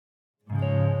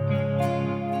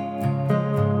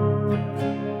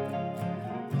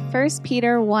1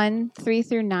 Peter 1, 3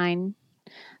 through 9.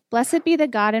 Blessed be the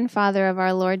God and Father of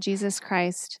our Lord Jesus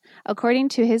Christ. According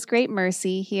to his great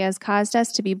mercy, he has caused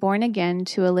us to be born again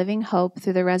to a living hope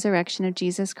through the resurrection of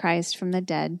Jesus Christ from the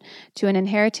dead, to an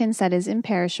inheritance that is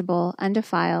imperishable,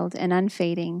 undefiled, and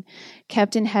unfading,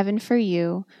 kept in heaven for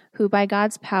you, who by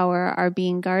God's power are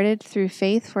being guarded through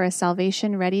faith for a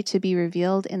salvation ready to be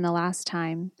revealed in the last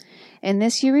time. In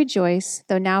this you rejoice,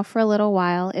 though now for a little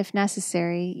while, if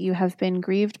necessary, you have been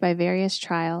grieved by various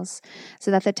trials,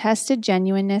 so that the tested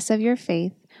genuineness of your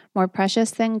faith, more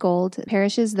precious than gold,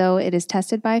 perishes though it is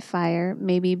tested by fire,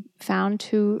 may be found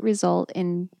to result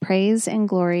in praise and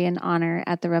glory and honor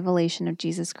at the revelation of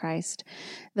Jesus Christ.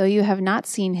 Though you have not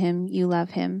seen him, you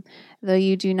love him. Though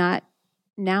you do not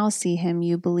now see him,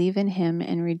 you believe in him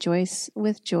and rejoice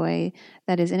with joy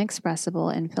that is inexpressible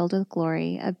and filled with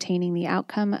glory, obtaining the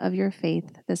outcome of your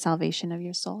faith, the salvation of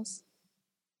your souls.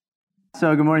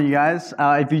 So good morning, you guys.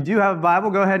 If you do have a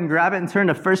Bible, go ahead and grab it and turn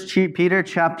to 1 Peter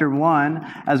chapter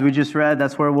 1. As we just read,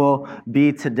 that's where we'll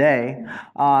be today.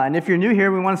 And if you're new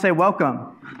here, we want to say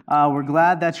welcome. We're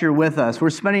glad that you're with us. We're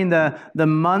spending the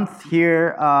month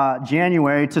here,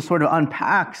 January, to sort of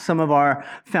unpack some of our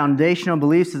foundational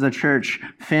beliefs as a church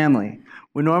family.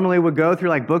 We normally would go through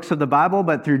like books of the Bible,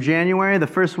 but through January, the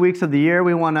first weeks of the year,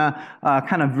 we want to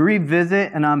kind of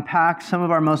revisit and unpack some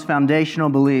of our most foundational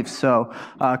beliefs. So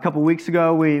a couple weeks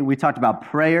ago, we talked about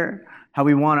prayer, how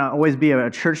we want to always be a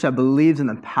church that believes in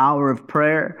the power of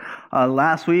prayer.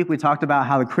 Last week, we talked about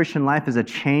how the Christian life is a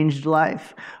changed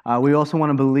life. We also want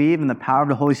to believe in the power of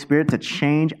the Holy Spirit to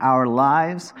change our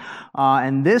lives.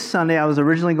 And this Sunday, I was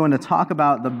originally going to talk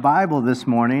about the Bible this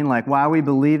morning, like why we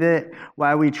believe it,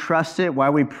 why we trust it, why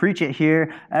we preach it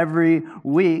here every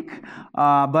week.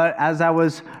 But as I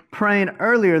was praying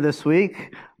earlier this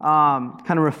week, kind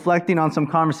of reflecting on some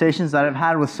conversations that I've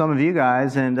had with some of you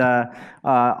guys, and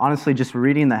honestly just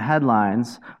reading the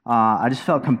headlines, I just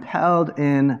felt compelled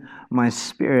in my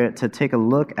spirit to take a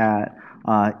look at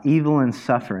evil and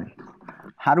suffering.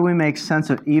 How do we make sense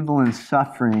of evil and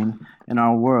suffering in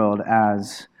our world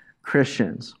as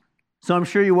Christians? So I'm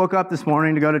sure you woke up this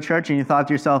morning to go to church and you thought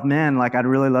to yourself, man, like I'd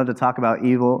really love to talk about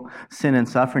evil, sin, and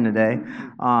suffering today.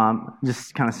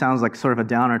 Just kind of sounds like sort of a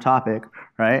downer topic,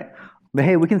 right? But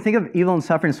hey, we can think of evil and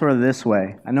suffering sort of this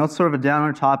way. I know it's sort of a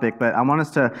downer topic, but I want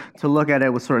us to look at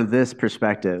it with sort of this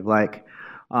perspective. Like,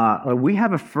 we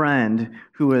have a friend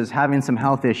who is having some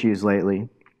health issues lately.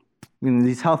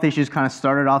 These health issues kind of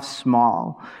started off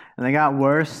small, and they got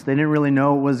worse. They didn't really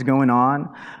know what was going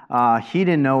on. He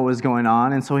didn't know what was going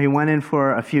on, and so he went in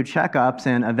for a few checkups,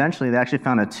 and eventually they actually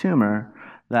found a tumor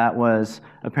that was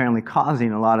apparently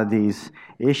causing a lot of these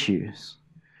issues,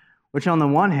 which on the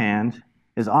one hand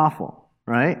is awful,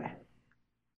 right?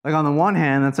 Like on the one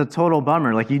hand, that's a total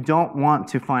bummer. Like you don't want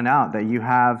to find out that you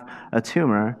have a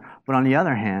tumor, but on the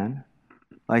other hand,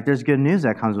 like there's good news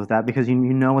that comes with that because you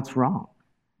know what's wrong.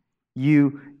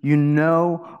 You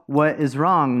know what is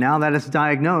wrong. Now that it's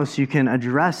diagnosed, you can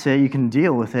address it, you can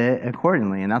deal with it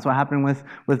accordingly. And that's what happened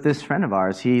with this friend of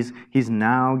ours. He's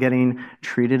now getting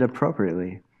treated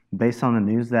appropriately based on the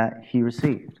news that he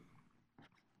received.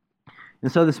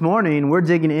 And so this morning, we're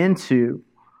digging into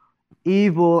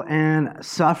evil and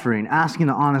suffering, asking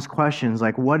the honest questions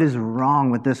like, what is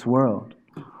wrong with this world?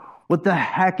 What the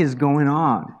heck is going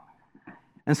on?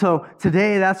 And so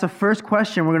today, that's the first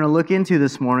question we're going to look into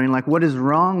this morning, like what is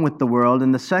wrong with the world?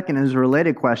 And the second is a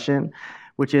related question,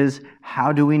 which is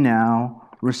how do we now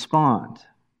respond?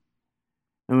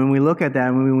 And when we look at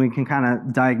that, when we can kind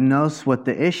of diagnose what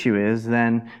the issue is,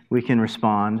 then we can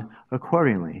respond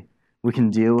accordingly. We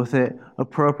can deal with it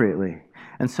appropriately.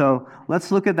 And so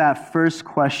let's look at that first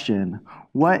question.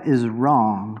 What is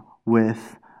wrong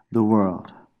with the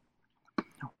world?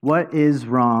 What is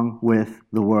wrong with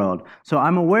the world? So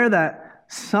I'm aware that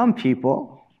some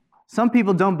people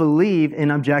don't believe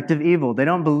in objective evil. They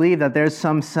don't believe that there's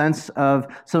some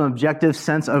objective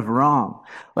sense of wrong.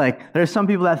 Like there's some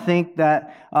people that think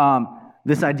that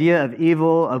this idea of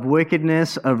evil, of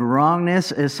wickedness, of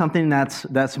wrongness is something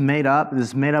that's made up,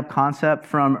 this made up concept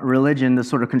from religion to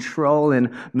sort of control and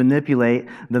manipulate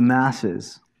the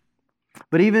masses.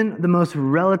 But even the most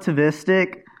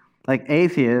relativistic, like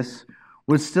atheists,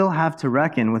 would still have to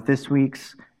reckon with this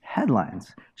week's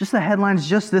headlines. Just the headlines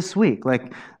just this week.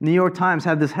 Like New York Times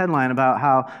had this headline about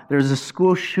how there's a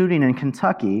school shooting in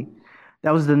Kentucky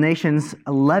that was the nation's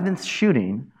 11th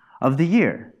shooting of the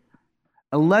year.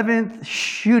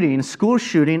 11th school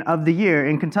shooting of the year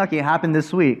in Kentucky happened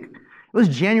this week. It was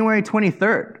January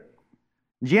 23rd.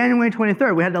 January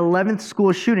 23rd, we had the 11th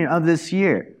school shooting of this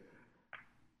year.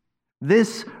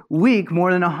 This week,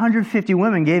 more than 150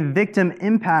 women gave victim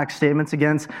impact statements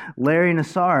against Larry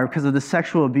Nassar because of the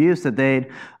sexual abuse that they'd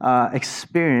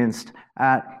experienced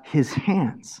at his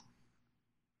hands.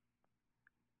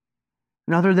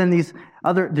 And other than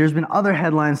there's been other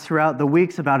headlines throughout the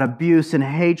weeks about abuse and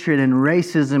hatred and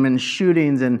racism and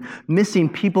shootings and missing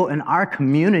people in our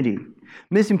community.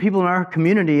 Missing people in our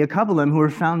community, a couple of them who were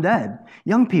found dead,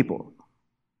 young people.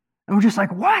 And we're just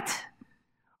like, what?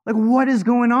 Like, what is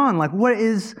going on? Like, what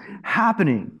is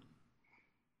happening?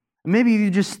 Maybe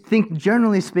you just think,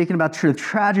 generally speaking, about the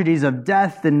tragedies of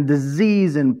death and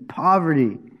disease and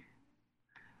poverty.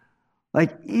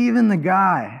 Like, even the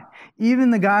guy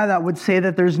that would say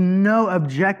that there's no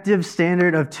objective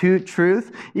standard of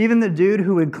truth, even the dude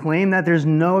who would claim that there's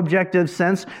no objective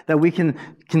sense that we can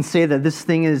say that this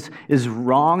thing is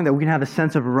wrong, that we can have a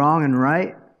sense of wrong and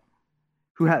right,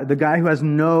 the guy who has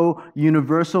no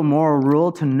universal moral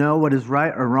rule to know what is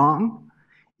right or wrong,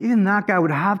 even that guy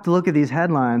would have to look at these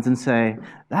headlines and say,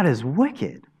 that is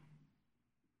wicked.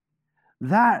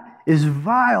 That is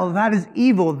vile. That is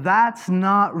evil. That's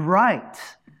not right.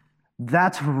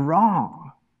 That's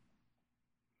wrong.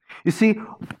 You see,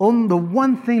 the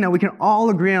one thing that we can all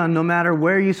agree on, no matter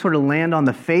where you sort of land on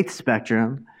the faith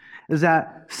spectrum, is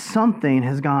that something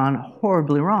has gone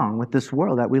horribly wrong with this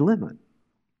world that we live in.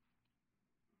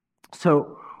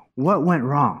 So, what went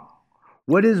wrong?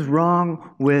 What is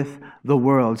wrong with the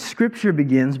world? Scripture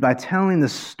begins by telling the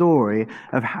story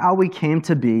of how we came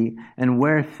to be and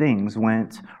where things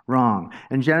went wrong.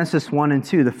 In Genesis 1 and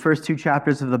 2, the first two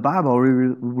chapters of the Bible,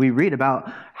 we read about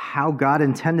how God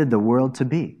intended the world to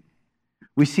be.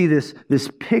 We see this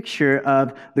picture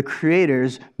of the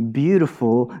Creator's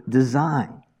beautiful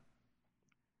design.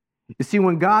 You see,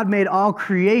 when God made all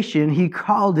creation, He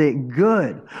called it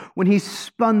good. When He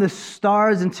spun the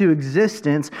stars into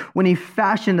existence, when He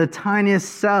fashioned the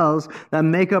tiniest cells that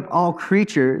make up all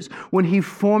creatures, when He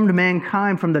formed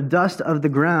mankind from the dust of the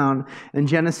ground, in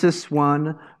Genesis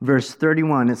 1, verse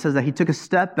 31, it says that He took a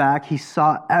step back, He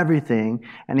saw everything,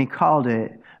 and He called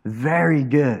it very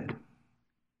good.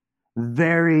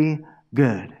 Very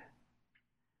good.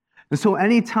 And so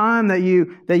any time that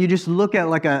you just look at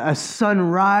like a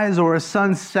sunrise or a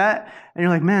sunset, and you're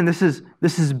like, man, this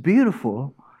is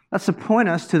beautiful, that's to point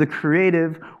us to the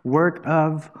creative work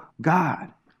of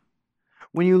God.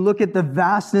 When you look at the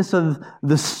vastness of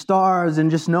the stars and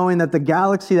just knowing that the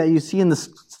galaxy that you see in the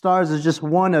stars is just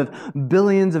one of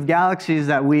billions of galaxies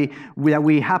that we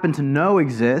happen to know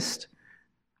exist,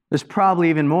 there's probably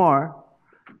even more.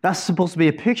 That's supposed to be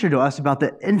a picture to us about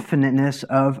the infiniteness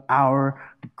of our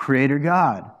Creator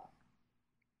God.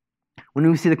 When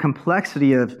we see the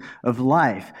complexity of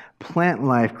life, plant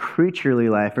life, creaturely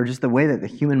life, or just the way that the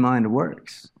human mind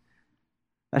works,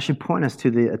 that should point us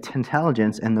to the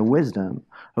intelligence and the wisdom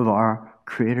of our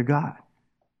Creator God.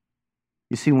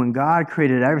 You see, when God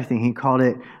created everything, He called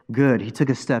it good. He took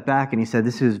a step back and He said,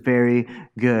 this is very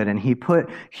good. And He put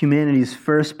humanity's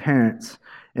first parents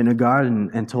in a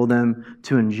garden and told them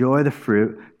to enjoy the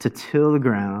fruit, to till the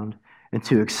ground, and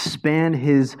to expand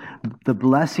the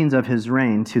blessings of His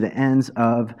reign to the ends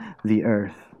of the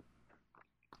earth.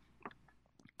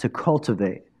 To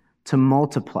cultivate, to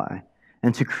multiply,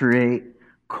 and to create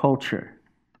culture.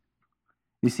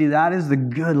 You see, that is the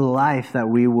good life that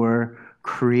we were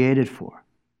created for.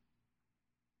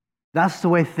 That's the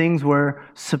way things were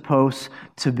supposed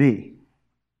to be.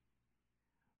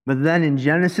 But then in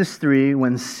Genesis 3,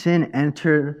 when sin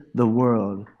entered the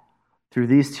world through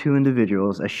these two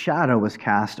individuals, a shadow was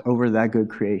cast over that good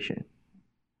creation.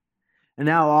 And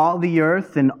now all the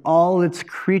earth and all its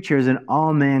creatures and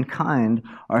all mankind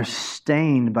are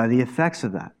stained by the effects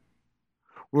of that.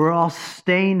 We're all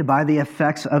stained by the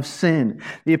effects of sin.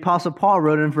 The Apostle Paul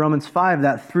wrote in Romans 5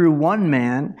 that through one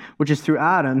man, which is through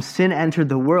Adam, sin entered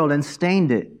the world and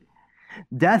stained it.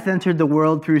 Death entered the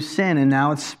world through sin, and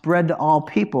now it's spread to all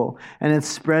people, and it's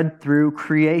spread through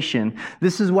creation.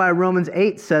 This is why Romans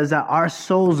 8 says that our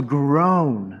souls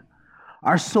groan.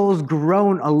 Our souls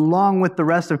groan along with the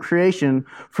rest of creation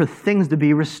for things to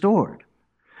be restored.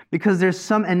 Because there's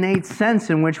some innate sense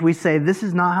in which we say, this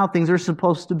is not how things are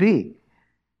supposed to be.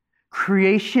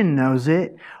 Creation knows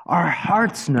it. Our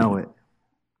hearts know it.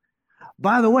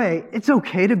 By the way, it's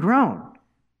okay to groan.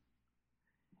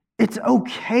 It's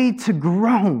okay to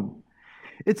groan.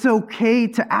 It's okay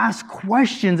to ask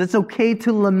questions. It's okay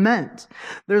to lament.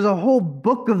 There's a whole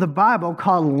book of the Bible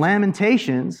called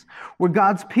Lamentations where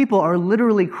God's people are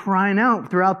literally crying out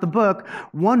throughout the book,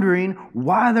 wondering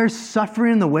why they're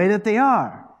suffering the way that they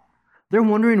are. They're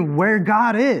wondering where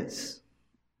God is.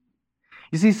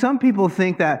 You see, some people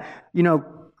think that,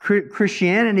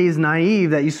 Christianity is naive,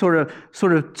 that you sort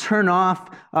of turn off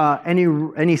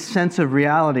any sense of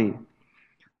reality.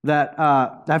 That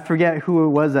I forget who it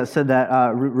was that said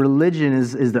that religion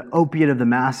is the opiate of the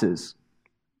masses.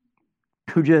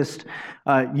 Who just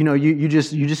you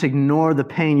just ignore the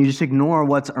pain, you just ignore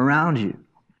what's around you.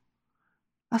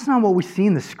 That's not what we see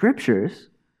in the scriptures.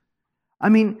 I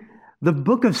mean, the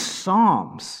book of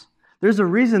Psalms. There's a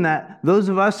reason that those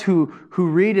of us who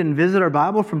read and visit our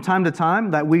Bible from time to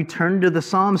time, that we turn to the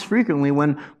Psalms frequently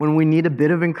when we need a bit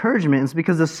of encouragement. It's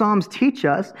because the Psalms teach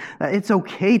us that it's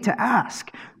okay to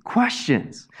ask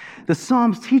questions. The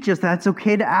Psalms teach us that it's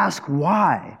okay to ask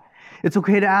why. It's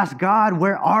okay to ask God,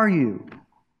 where are you?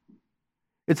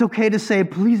 It's okay to say,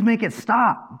 please make it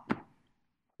stop.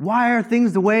 Why are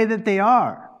things the way that they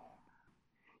are?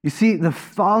 You see, the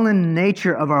fallen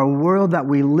nature of our world that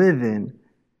we live in,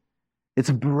 it's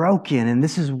broken, and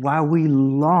this is why we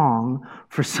long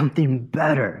for something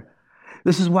better.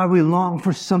 This is why we long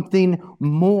for something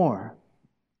more.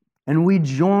 And we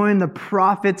join the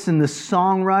prophets and the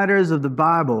songwriters of the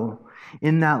Bible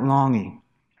in that longing.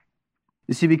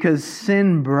 You see, because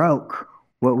sin broke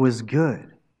what was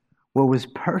good, what was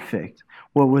perfect,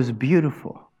 what was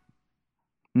beautiful.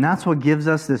 And that's what gives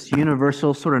us this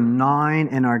universal sort of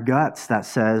gnawing in our guts that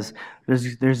says,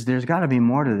 there's got to be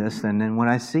more to this than what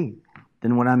I see,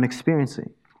 than what I'm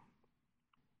experiencing.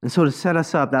 And so to set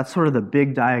us up, that's sort of the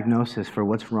big diagnosis for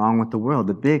what's wrong with the world.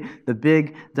 The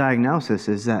big diagnosis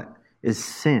is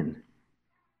sin.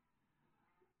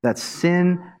 That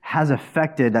sin has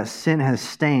affected, that sin has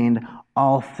stained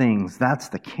all things. That's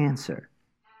the cancer.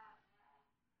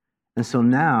 And so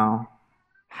now,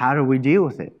 how do we deal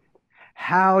with it?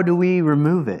 How do we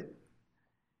remove it?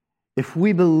 If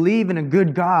we believe in a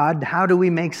good God, how do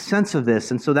we make sense of this?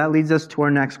 And so that leads us to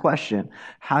our next question.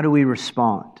 How do we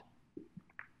respond?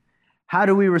 How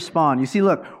do we respond? You see,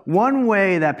 look, one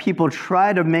way that people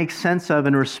try to make sense of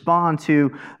and respond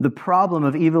to the problem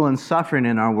of evil and suffering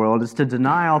in our world is to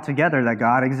deny altogether that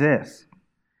God exists.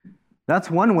 That's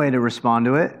one way to respond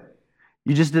to it.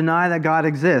 You just deny that God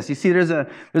exists. You see, there's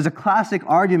a classic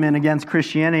argument against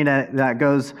Christianity that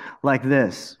goes like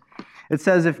this. It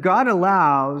says, if God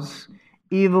allows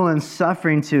evil and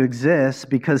suffering to exist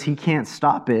because he can't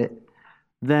stop it,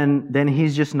 then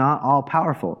he's just not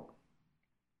all-powerful.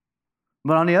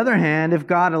 But on the other hand, if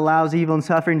God allows evil and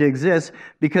suffering to exist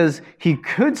because he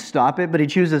could stop it, but he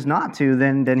chooses not to,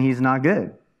 then he's not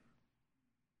good.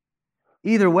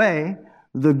 Either way,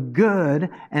 the good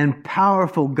and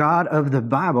powerful God of the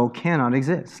Bible cannot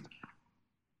exist.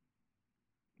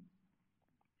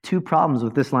 Two problems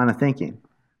with this line of thinking.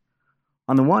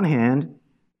 On the one hand,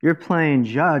 you're playing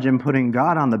judge and putting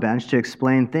God on the bench to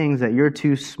explain things that you're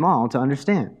too small to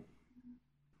understand.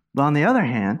 But on the other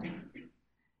hand,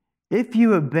 if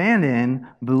you abandon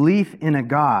belief in a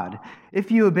God,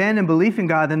 if you abandon belief in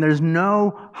God, then there's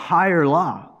no higher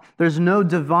law. There's no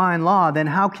divine law. Then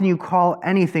how can you call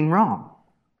anything wrong?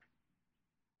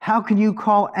 How can you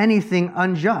call anything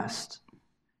unjust?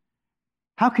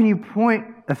 How can you point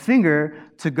a finger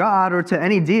to God or to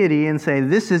any deity and say,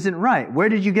 this isn't right? Where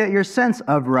did you get your sense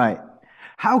of right?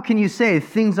 How can you say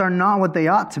things are not what they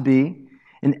ought to be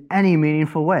in any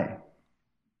meaningful way?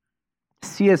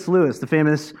 C.S. Lewis, the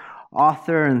famous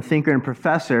author and thinker and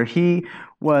professor, he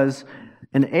was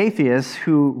an atheist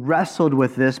who wrestled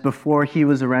with this before he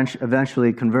was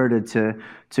eventually converted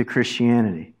to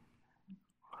Christianity.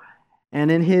 And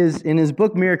in his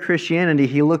book Mere Christianity,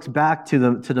 he looks back to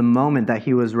the moment that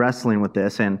he was wrestling with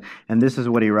this, and this is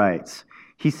what he writes.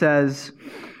 He says,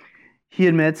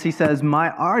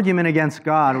 my argument against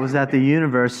God was that the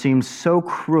universe seemed so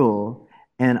cruel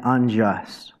and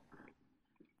unjust.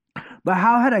 But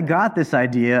how had I got this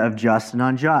idea of just and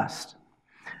unjust?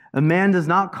 A man does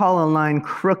not call a line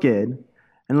crooked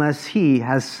unless he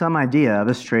has some idea of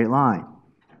a straight line.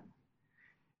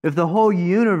 If the whole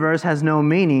universe has no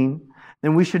meaning,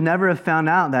 then we should never have found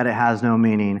out that it has no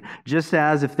meaning. Just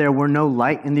as if there were no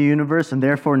light in the universe and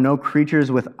therefore no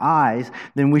creatures with eyes,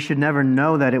 then we should never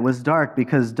know that it was dark,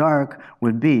 because dark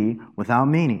would be without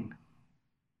meaning.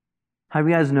 How do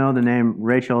you guys know the name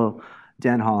Rachel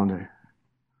Denhollander?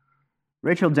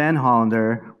 Rachel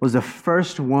Denhollander was the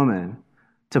first woman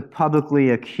to publicly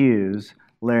accuse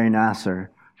Larry Nassar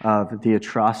of the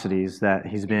atrocities that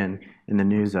he's been in the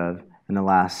news of in the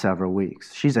last several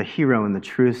weeks. She's a hero in the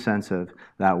true sense of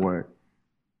that word.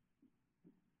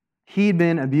 He'd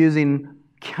been abusing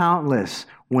countless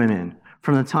women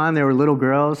from the time they were little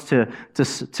girls to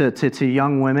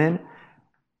young women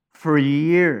for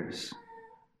years.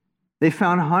 They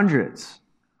found hundreds.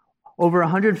 Over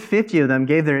 150 of them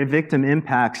gave their victim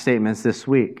impact statements this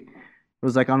week. It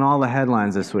was like on all the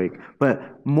headlines this week.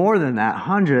 But more than that,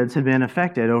 hundreds had been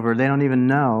affected over they don't even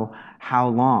know how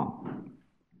long.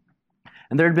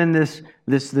 And there had been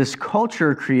this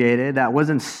culture created that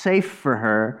wasn't safe for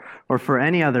her or for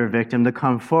any other victim to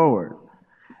come forward.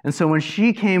 And so when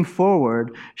she came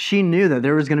forward, she knew that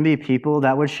there was going to be people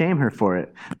that would shame her for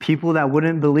it, people that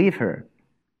wouldn't believe her,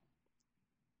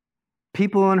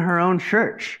 people in her own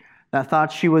church that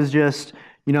thought she was just,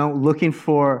 looking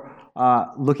for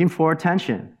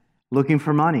attention, looking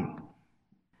for money.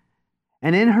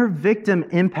 And in her victim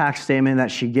impact statement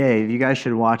that she gave, you guys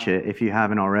should watch it if you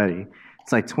haven't already.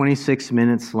 It's like 26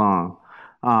 minutes long.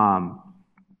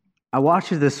 I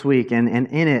watched it this week, and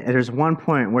in it, there's one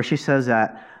point where she says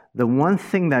that the one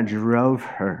thing that drove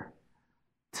her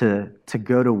to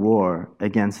go to war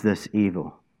against this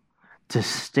evil, to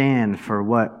stand for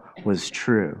what was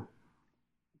true,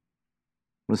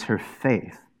 was her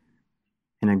faith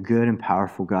in a good and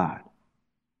powerful God,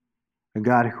 a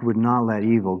God who would not let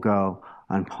evil go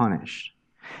unpunished.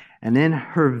 And in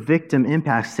her victim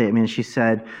impact statement, she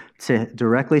said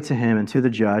directly to him and to the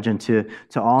judge and to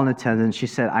all in attendance, she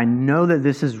said, I know that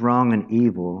this is wrong and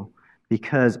evil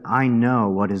because I know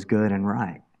what is good and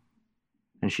right.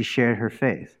 And she shared her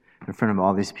faith in front of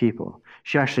all these people.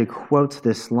 She actually quotes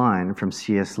this line from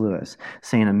C.S. Lewis,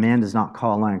 saying, a man does not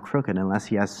call a line crooked unless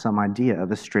he has some idea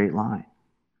of a straight line.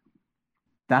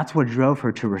 That's what drove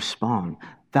her to respond.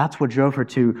 That's what drove her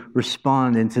to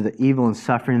respond into the evil and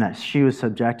suffering that she was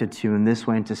subjected to in this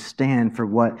way and to stand for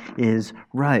what is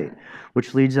right.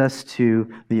 Which leads us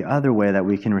to the other way that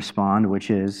we can respond,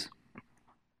 which is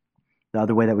the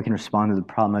other way that we can respond to the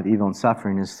problem of evil and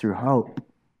suffering is through hope.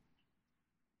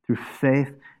 Through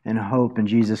faith and hope in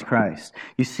Jesus Christ.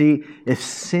 You see, if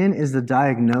sin is the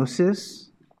diagnosis,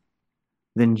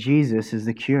 then Jesus is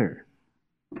the cure.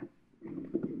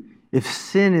 If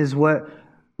sin is what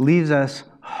leaves us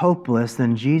hopeless,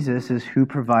 then Jesus is who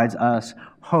provides us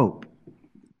hope.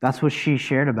 That's what she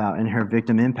shared about in her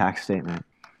victim impact statement.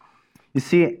 You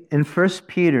see, in 1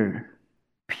 Peter,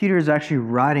 Peter is actually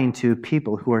writing to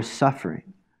people who are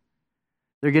suffering.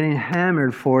 They're getting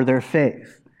hammered for their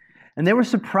faith. And they were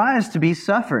surprised to be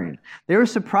suffering. They were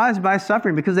surprised by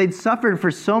suffering because they'd suffered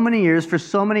for so many years, for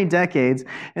so many decades.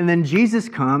 And then Jesus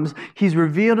comes. He's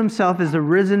revealed himself as the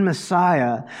risen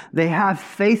Messiah. They have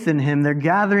faith in him. They're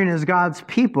gathering as God's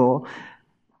people.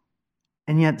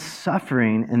 And yet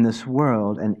suffering in this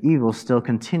world and evil still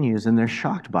continues, and they're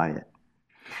shocked by it.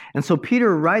 And so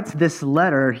Peter writes this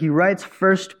letter. He writes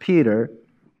 1 Peter,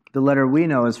 the letter we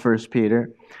know as 1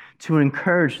 Peter, to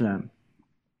encourage them.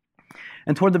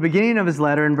 And toward the beginning of his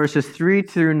letter, in verses 3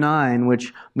 through 9,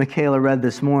 which Michaela read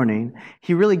this morning,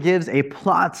 he really gives a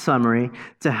plot summary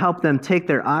to help them take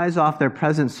their eyes off their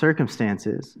present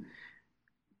circumstances,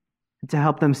 to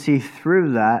help them see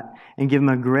through that and give them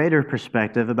a greater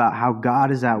perspective about how God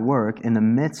is at work in the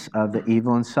midst of the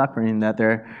evil and suffering that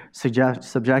they're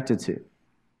subjected to.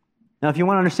 Now, if you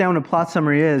want to understand what a plot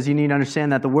summary is, you need to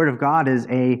understand that the Word of God is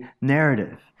a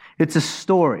narrative. It's a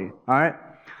story, all right?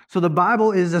 So the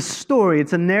Bible is a story.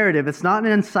 It's a narrative. It's not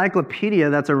an encyclopedia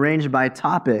that's arranged by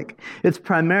topic. It's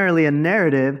primarily a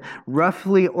narrative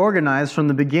roughly organized from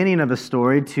the beginning of a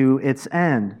story to its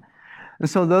end. And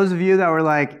so those of you that were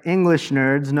like English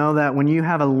nerds know that when you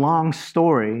have a long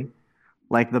story,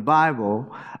 like the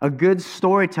Bible, a good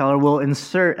storyteller will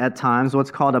insert at times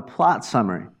what's called a plot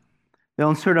summary.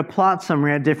 They'll insert a plot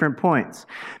summary at different points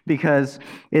because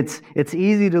it's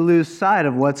easy to lose sight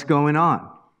of what's going on.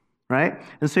 Right?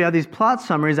 And so you have these plot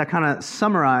summaries that kind of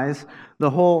summarize the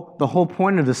whole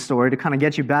point of the story to kind of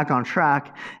get you back on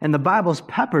track. And the Bible's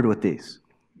peppered with these.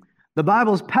 The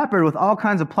Bible's peppered with all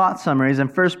kinds of plot summaries, and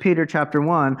 1 Peter chapter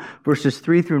 1, verses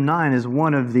 3 through 9 is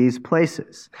one of these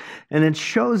places. And it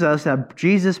shows us that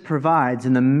Jesus provides,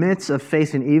 in the midst of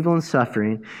facing evil and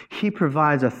suffering, he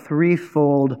provides a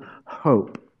threefold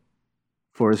hope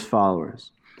for his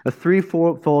followers. A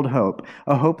threefold hope.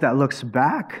 A hope that looks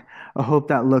back, a hope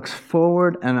that looks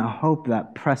forward, and a hope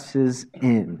that presses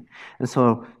in. And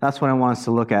so that's what I want us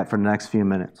to look at for the next few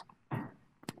minutes.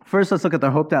 First, let's look at the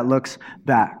hope that looks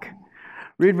back.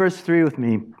 Read verse 3 with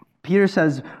me. Peter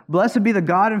says, "Blessed be the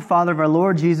God and Father of our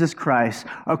Lord Jesus Christ.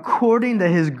 According to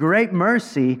his great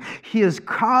mercy, he has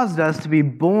caused us to be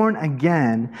born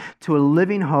again to a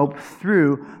living hope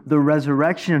through the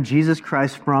resurrection of Jesus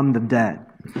Christ from the dead."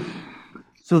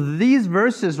 So these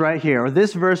verses right here, or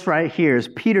this verse right here, is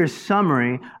Peter's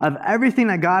summary of everything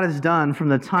that God has done from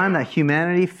the time that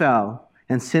humanity fell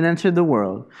and sin entered the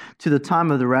world to the time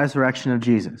of the resurrection of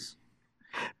Jesus.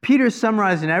 Peter's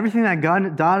summarizing everything that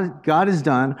God has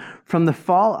done from the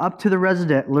fall up to the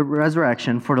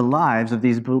resurrection for the lives of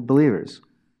these believers.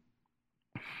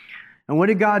 And what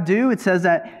did God do? It says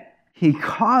that He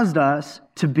caused us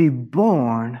to be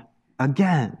born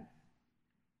again.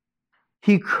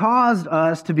 He caused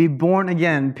us to be born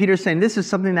again. Peter's saying this is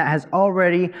something that has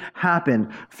already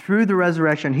happened through the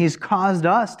resurrection. He's caused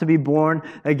us to be born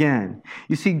again.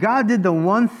 You see, God did the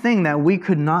one thing that we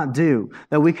could not do,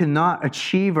 that we could not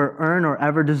achieve or earn or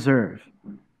ever deserve.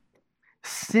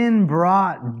 Sin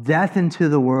brought death into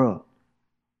the world.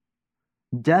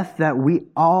 Death that we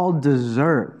all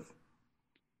deserve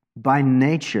by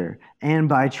nature and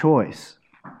by choice.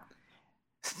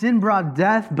 Sin brought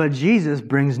death, but Jesus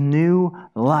brings new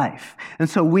life. And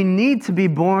so we need to be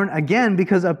born again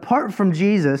because apart from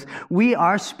Jesus, we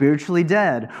are spiritually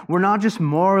dead. We're not just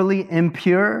morally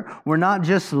impure. We're not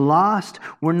just lost.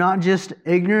 We're not just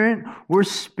ignorant. We're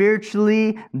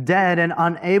spiritually dead and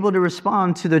unable to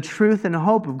respond to the truth and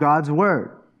hope of God's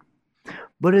word.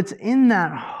 But it's in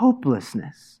that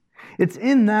hopelessness, it's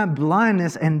in that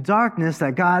blindness and darkness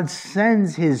that God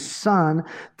sends His Son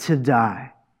to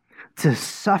die, to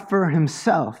suffer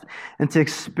Himself, and to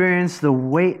experience the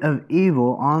weight of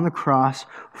evil on the cross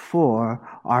for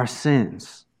our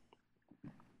sins.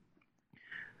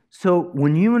 So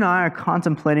when you and I are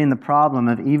contemplating the problem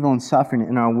of evil and suffering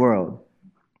in our world,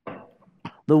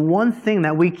 the one thing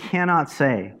that we cannot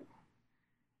say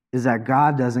is that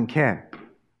God doesn't care.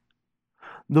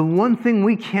 The one thing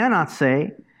we cannot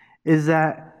say is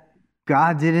that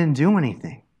God didn't do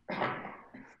anything.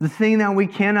 The thing that we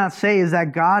cannot say is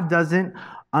that God doesn't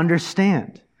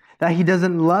understand, that He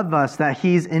doesn't love us, that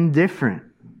He's indifferent.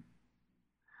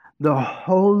 The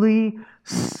Holy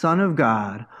Son of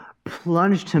God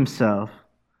plunged Himself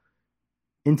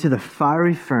into the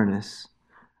fiery furnace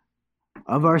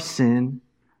of our sin,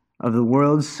 of the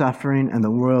world's suffering, and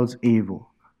the world's evil.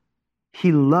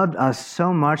 He loved us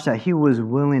so much that He was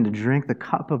willing to drink the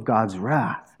cup of God's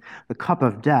wrath, the cup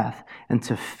of death, and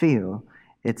to feel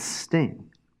its sting.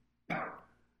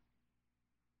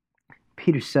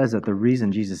 Peter says that the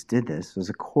reason Jesus did this was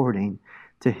according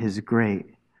to His great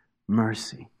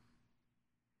mercy.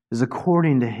 It was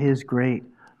according to His great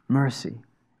mercy.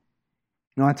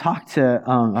 You know, I talk to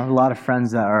I have a lot of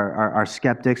friends that are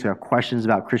skeptics or have questions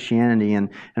about Christianity, and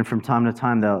from time to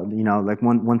time they'll, like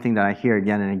one thing that I hear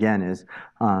again and again is,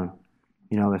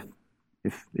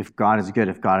 if God is good,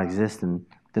 if God exists,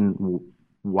 then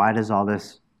why does all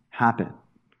this happen?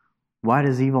 Why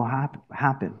does evil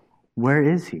happen? Where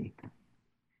is He?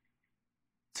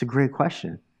 It's a great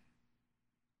question.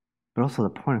 But also the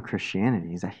point of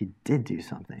Christianity is that He did do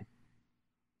something.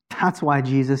 That's why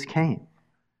Jesus came.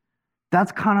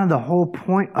 That's kind of the whole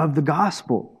point of the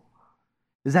gospel,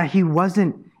 is that He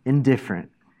wasn't indifferent,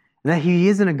 that He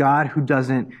isn't a God who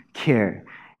doesn't care.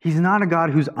 He's not a God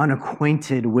who's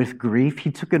unacquainted with grief.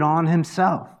 He took it on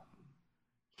Himself.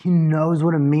 He knows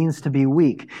what it means to be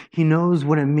weak. He knows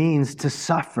what it means to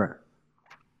suffer.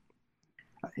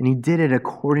 And He did it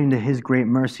according to His great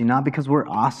mercy, not because we're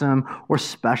awesome or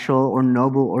special or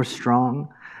noble or strong.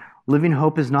 Living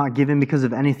hope is not given because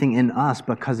of anything in us,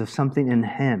 but because of something in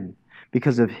Him,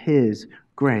 because of His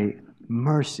great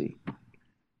mercy.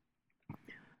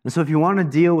 And so if you want to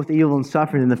deal with evil and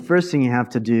suffering, then the first thing you have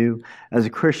to do as a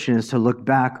Christian is to look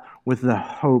back with the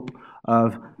hope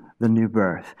of the new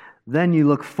birth. Then you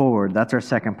look forward. That's our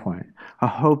second point. A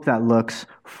hope that looks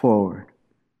forward.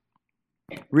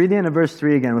 Read the end of verse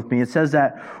 3 again with me. It says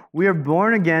that we are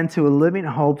born again to a living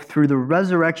hope through the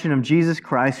resurrection of Jesus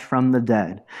Christ from the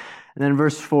dead. And then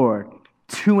verse 4,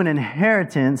 to an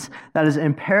inheritance that is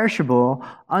imperishable,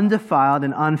 undefiled,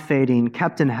 and unfading,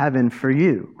 kept in heaven for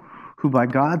you, who by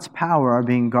God's power are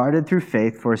being guarded through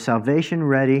faith for salvation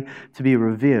ready to be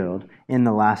revealed in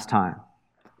the last time.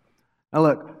 Now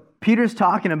look, Peter's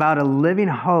talking about a living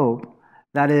hope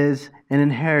that is an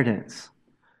inheritance.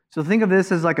 So think of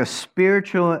this as like a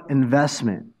spiritual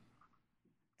investment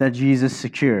that Jesus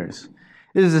secures.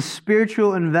 It is a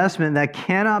spiritual investment that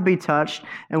cannot be touched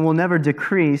and will never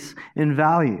decrease in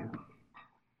value.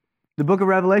 The book of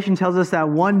Revelation tells us that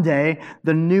one day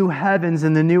the new heavens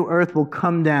and the new earth will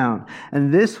come down.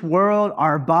 And this world,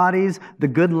 our bodies, the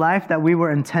good life that we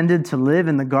were intended to live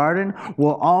in the garden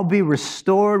will all be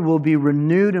restored, will be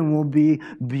renewed, and will be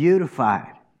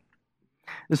beautified.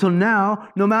 And so now,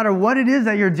 no matter what it is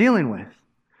that you're dealing with,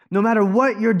 no matter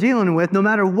what you're dealing with, no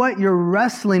matter what you're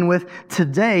wrestling with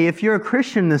today, if you're a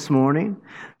Christian this morning,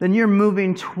 then you're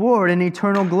moving toward an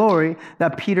eternal glory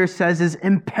that Peter says is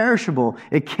imperishable.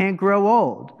 It can't grow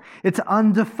old. It's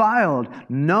undefiled.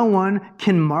 No one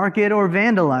can mark it or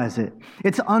vandalize it.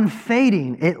 It's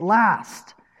unfading. It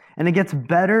lasts. And it gets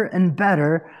better and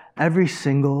better every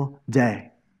single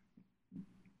day.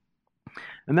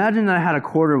 Imagine that I had a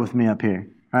quarter with me up here.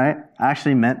 right? I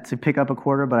actually meant to pick up a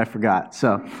quarter, but I forgot.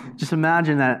 So just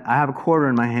imagine that I have a quarter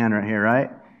in my hand right here, right?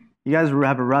 You guys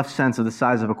have a rough sense of the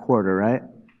size of a quarter, right?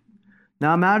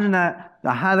 Now imagine that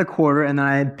I had a quarter and then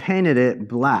I had painted it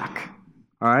black,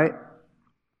 all right?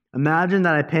 Imagine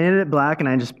that I painted it black and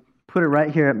I just put it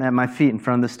right here at my feet in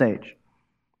front of the stage.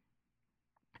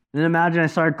 Then imagine I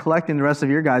started collecting the rest of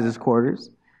your guys' quarters,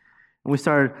 and we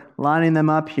started lining them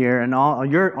up here, and all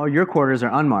your quarters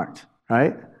are unmarked,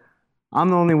 right? I'm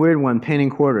the only weird one painting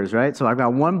quarters, right? So I've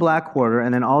got one black quarter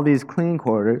and then all these clean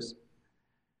quarters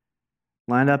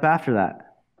lined up after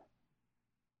that.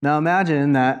 Now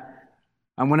imagine that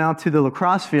I went out to the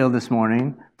lacrosse field this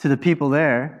morning, to the people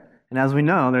there, and as we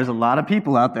know, there's a lot of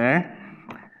people out there.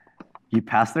 You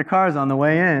pass their cars on the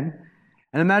way in.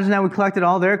 And imagine that we collected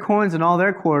all their coins and all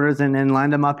their quarters and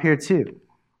lined them up here too.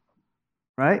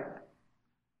 Right?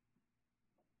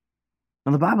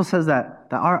 Now the Bible says that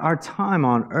our time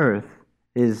on earth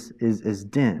is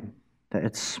dim, that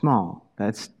it's small, that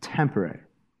it's temporary.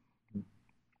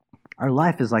 Our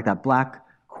life is like that black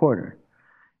quarter.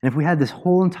 And if we had this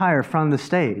whole entire front of the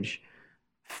stage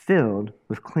filled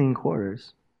with clean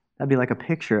quarters, that'd be like a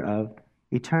picture of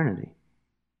eternity.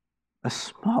 A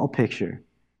small picture.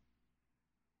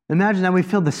 Imagine that we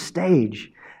filled the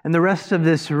stage and the rest of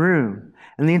this room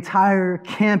and the entire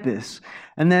campus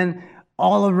and then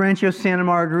all of Rancho Santa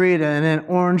Margarita and then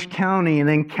Orange County and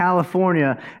then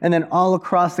California and then all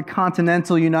across the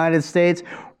continental United States,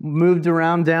 moved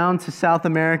around down to South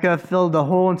America, filled the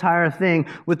whole entire thing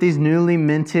with these newly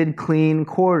minted clean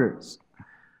quarters.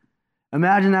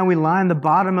 Imagine that we lined the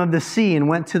bottom of the sea and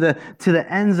went to the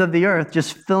ends of the earth,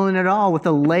 just filling it all with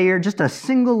just a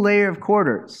single layer of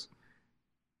quarters.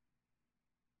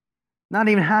 Not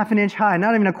even half an inch high,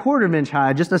 not even a quarter of an inch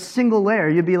high, just a single layer.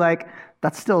 You'd be like,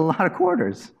 that's still a lot of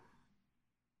quarters.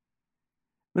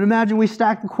 But imagine we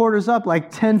stacked the quarters up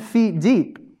like 10 feet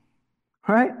deep,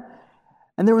 right?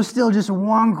 And there was still just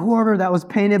one quarter that was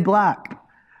painted black.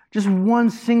 Just one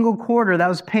single quarter that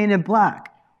was painted black.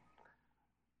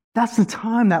 That's the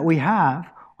time that we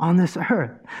have on this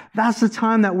earth. That's the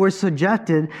time that we're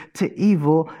subjected to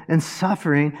evil and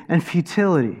suffering and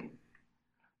futility.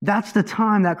 That's the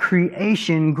time that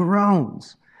creation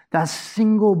groans. That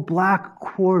single black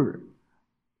quarter.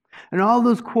 And all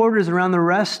those quarters around the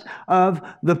rest of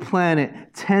the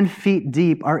planet, 10 feet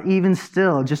deep, are even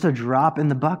still just a drop in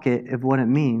the bucket of what it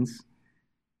means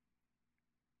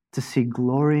to see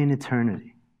glory in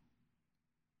eternity.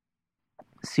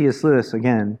 C.S. Lewis,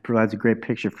 again, provides a great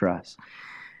picture for us.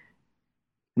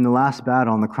 In the last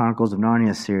battle in the Chronicles of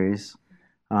Narnia series,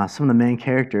 some of the main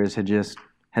characters had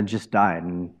just died,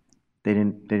 and they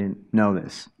didn't know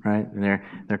this, right? And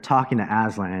they're talking to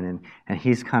Aslan, and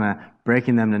he's kind of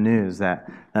breaking them the news that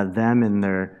them and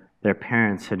their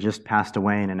parents had just passed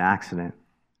away in an accident.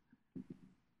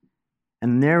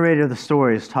 And the narrator of the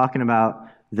story is talking about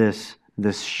this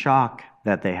shock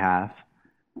that they have.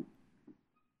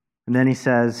 And then he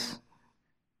says,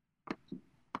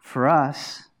 for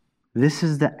us, this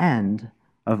is the end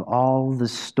of all the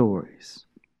stories.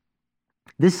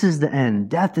 This is the end.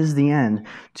 Death is the end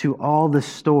to all the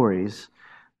stories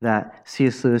that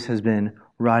C.S. Lewis has been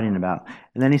writing about.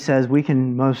 And then he says, we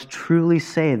can most truly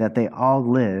say that they all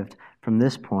lived from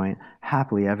this point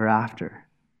happily ever after.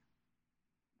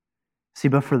 See,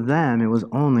 but for them, it was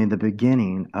only the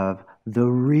beginning of the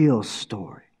real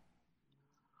story.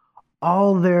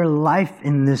 All their life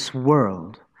in this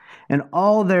world and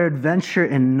all their adventure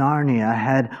in Narnia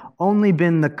had only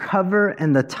been the cover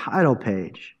and the title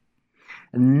page.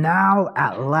 And now,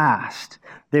 at last,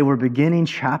 they were beginning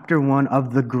chapter 1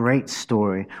 of the great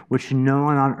story, which no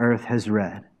one on earth has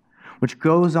read, which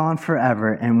goes on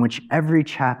forever, and which every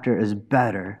chapter is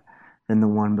better than the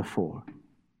one before.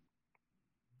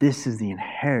 This is the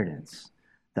inheritance,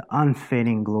 the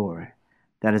unfading glory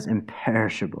that is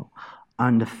imperishable,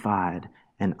 undefiled,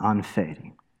 and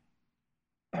unfading.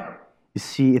 You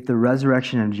see, if the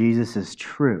resurrection of Jesus is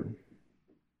true,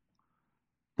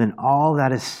 then all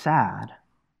that is sad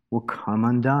will come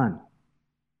undone.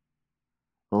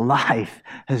 Life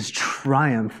has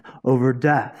triumphed over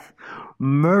death.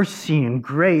 Mercy and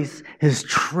grace has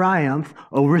triumphed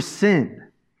over sin.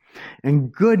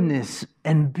 And goodness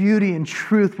and beauty and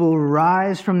truth will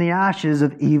rise from the ashes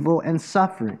of evil and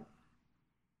suffering.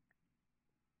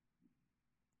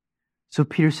 So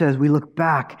Peter says, we look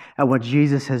back at what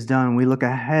Jesus has done. We look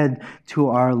ahead to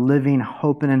our living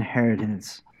hope and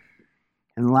inheritance.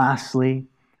 And lastly,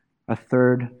 a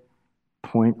third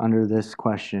point under this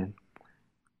question,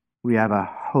 we have a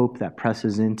hope that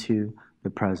presses into the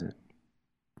present.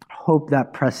 Hope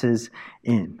that presses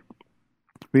in.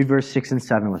 Read verse 6 and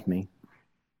 7 with me.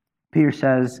 Peter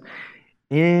says,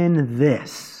 in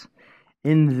this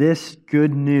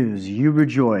good news you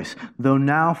rejoice, though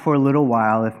now for a little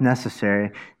while, if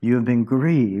necessary, you have been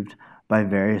grieved by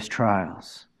various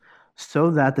trials,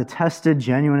 so that the tested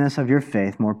genuineness of your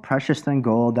faith, more precious than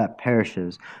gold that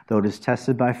perishes, though it is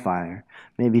tested by fire,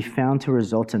 may be found to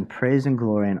result in praise and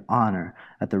glory and honor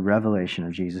at the revelation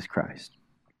of Jesus Christ.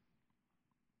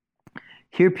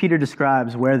 Here Peter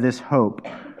describes where this hope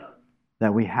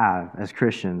that we have as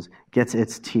Christians gets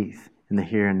its teeth in the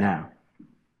here and now.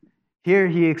 Here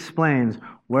he explains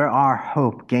where our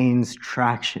hope gains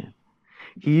traction.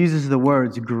 He uses the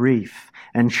words grief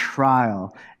and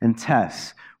trial and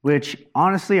tests, which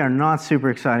honestly are not super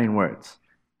exciting words,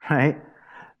 right?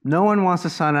 No one wants to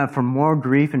sign up for more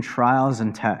grief and trials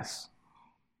and tests.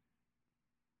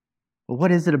 But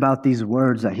what is it about these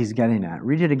words that he's getting at?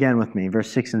 Read it again with me,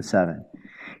 verse 6 and 7.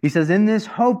 He says, in this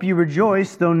hope you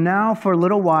rejoice, though now for a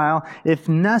little while, if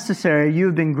necessary, you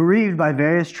have been grieved by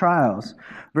various trials.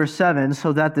 Verse 7,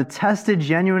 so that the tested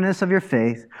genuineness of your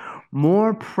faith,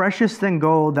 more precious than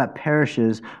gold that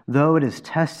perishes, though it is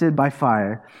tested by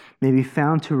fire, may be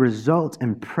found to result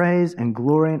in praise and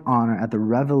glory and honor at the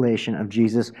revelation of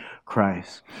Jesus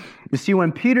Christ. You see,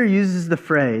 when Peter uses the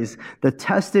phrase, the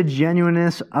tested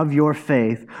genuineness of your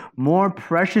faith, more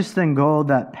precious than gold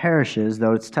that perishes,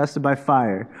 though it's tested by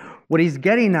fire, what he's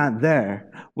getting at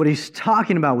there, what he's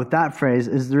talking about with that phrase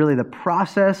is really the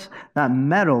process that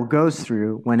metal goes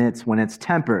through when it's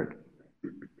tempered.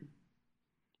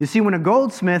 You see, when a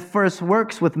goldsmith first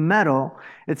works with metal,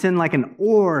 it's in like an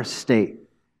ore state.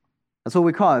 That's what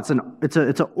we call it. It's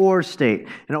an ore state.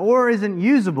 An ore isn't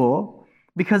usable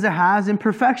because it has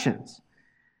imperfections.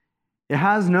 It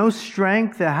has no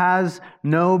strength. It has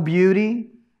no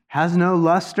beauty. Has no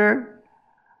luster.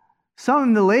 Some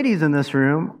of the ladies in this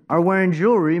room are wearing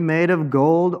jewelry made of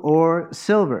gold or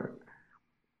silver.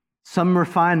 Some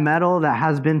refined metal that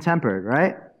has been tempered,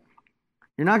 right?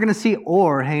 You're not going to see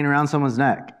ore hanging around someone's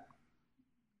neck.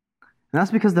 And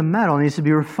that's because the metal needs to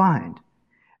be refined.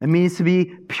 It needs to be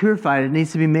purified. It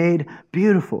needs to be made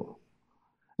beautiful.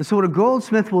 And so what a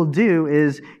goldsmith will do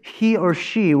is he or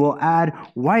she will add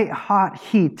white-hot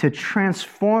heat to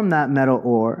transform that metal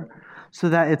ore so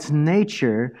that its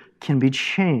nature can be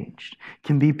changed,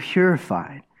 can be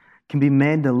purified, can be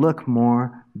made to look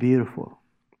more beautiful.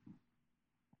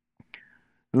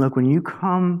 And look, when you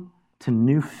come to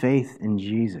new faith in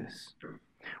Jesus,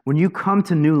 when you come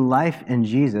to new life in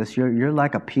Jesus, you're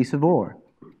like a piece of ore.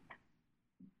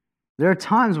 There are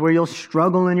times where you'll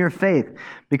struggle in your faith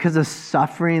because of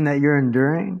suffering that you're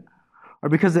enduring or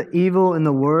because of evil in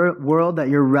the world that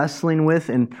you're wrestling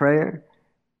with in prayer.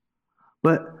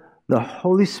 But the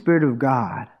Holy Spirit of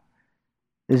God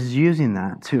is using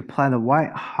that to apply the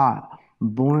white-hot,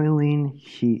 boiling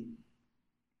heat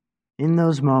in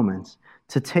those moments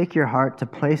to take your heart to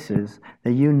places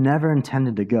that you never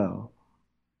intended to go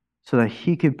so that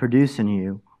He could produce in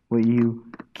you what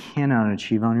you cannot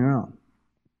achieve on your own.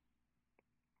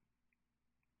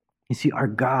 You see, our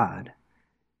God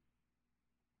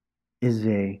is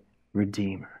a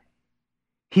redeemer.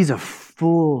 He's a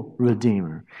full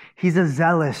redeemer. He's a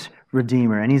zealous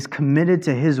redeemer, and He's committed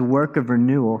to His work of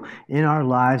renewal in our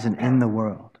lives and in the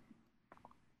world.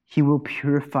 He will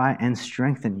purify and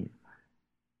strengthen you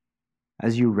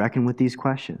as you reckon with these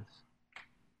questions.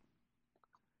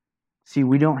 See,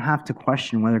 we don't have to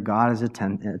question whether God is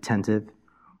attentive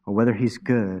or whether He's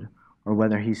good or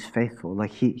whether He's faithful.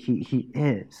 Like He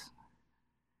is.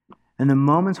 In the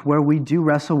moments where we do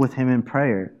wrestle with Him in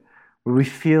prayer, where we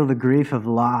feel the grief of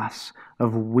loss,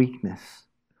 of weakness,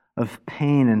 of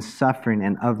pain and suffering,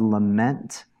 and of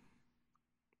lament,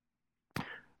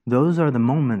 those are the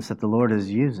moments that the Lord is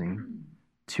using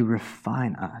to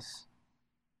refine us,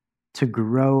 to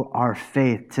grow our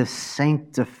faith, to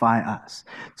sanctify us,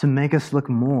 to make us look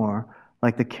more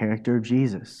like the character of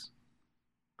Jesus.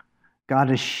 God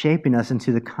is shaping us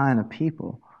into the kind of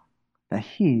people that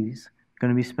He's going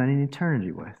to be spending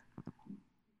eternity with,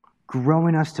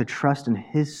 growing us to trust in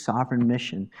His sovereign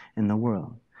mission in the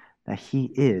world, that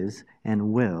He is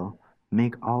and will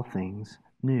make all things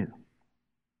new.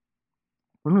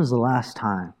 When was the last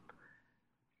time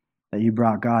that you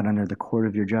brought God under the court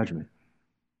of your judgment,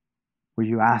 where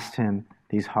you asked Him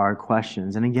these hard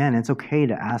questions? And again, it's okay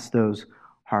to ask those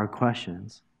hard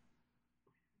questions.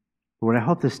 But what I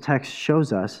hope this text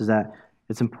shows us is that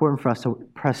it's important for us to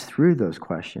press through those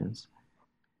questions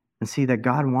and see that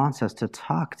God wants us to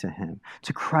talk to Him,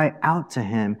 to cry out to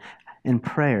Him in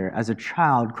prayer as a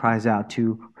child cries out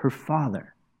to her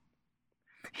father.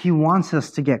 He wants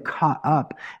us to get caught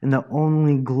up in the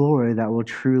only glory that will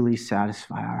truly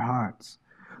satisfy our hearts,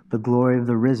 the glory of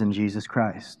the risen Jesus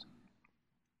Christ.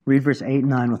 Read verse 8 and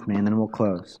 9 with me, and then we'll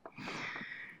close.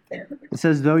 It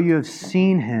says, though you have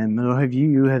seen him, though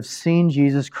you have seen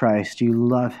Jesus Christ, you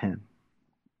love him.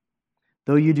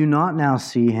 Though you do not now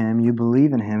see him, you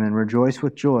believe in him and rejoice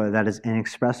with joy that is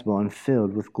inexpressible and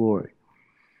filled with glory,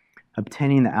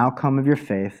 obtaining the outcome of your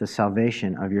faith, the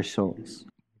salvation of your souls.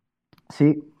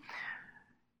 See,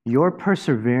 your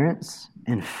perseverance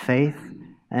in faith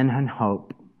and in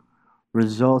hope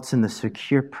results in the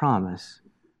secure promise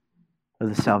of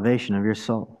the salvation of your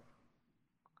soul.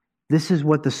 This is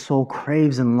what the soul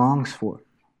craves and longs for.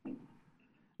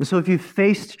 And so if you've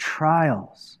faced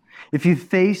trials, if you've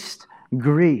faced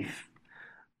grief,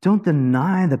 don't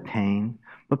deny the pain,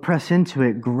 but press into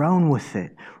it, groan with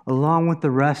it, along with the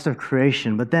rest of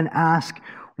creation. But then ask,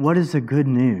 what is the good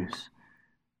news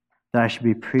that I should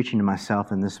be preaching to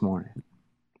myself in this moment?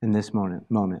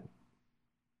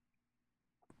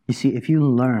 You see, if you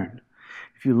learn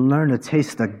to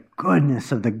taste the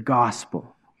goodness of the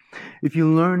gospel, if you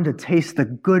learn to taste the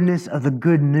goodness of the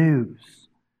good news,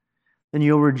 then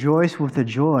you'll rejoice with a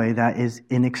joy that is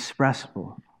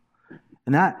inexpressible.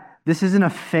 And this isn't a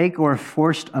fake or a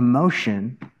forced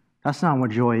emotion. That's not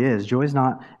what joy is. Joy is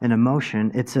not an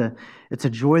emotion. It's a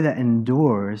joy that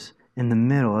endures in the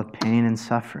middle of pain and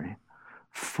suffering,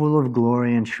 full of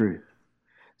glory and truth,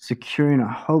 securing a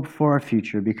hope for our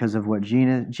future because of what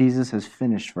Jesus has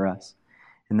finished for us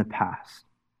in the past.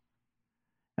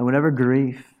 And whatever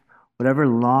grief, whatever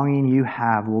longing you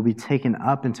have will be taken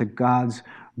up into God's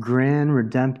grand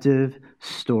redemptive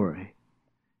story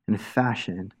and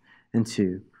fashioned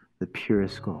into the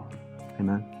purest gold.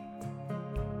 Amen.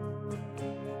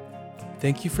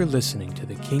 Thank you for listening to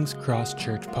the King's Cross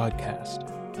Church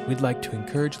podcast. We'd like to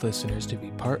encourage listeners to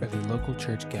be part of a local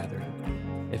church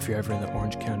gathering. If you're ever in the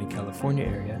Orange County, California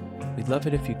area, we'd love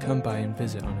it if you come by and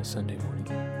visit on a Sunday morning.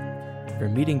 For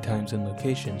meeting times and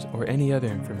locations or any other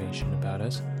information about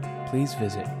us, please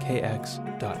visit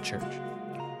kx.church.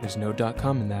 There's no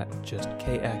 .com in that, just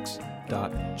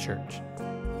kx.church.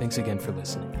 Thanks again for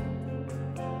listening.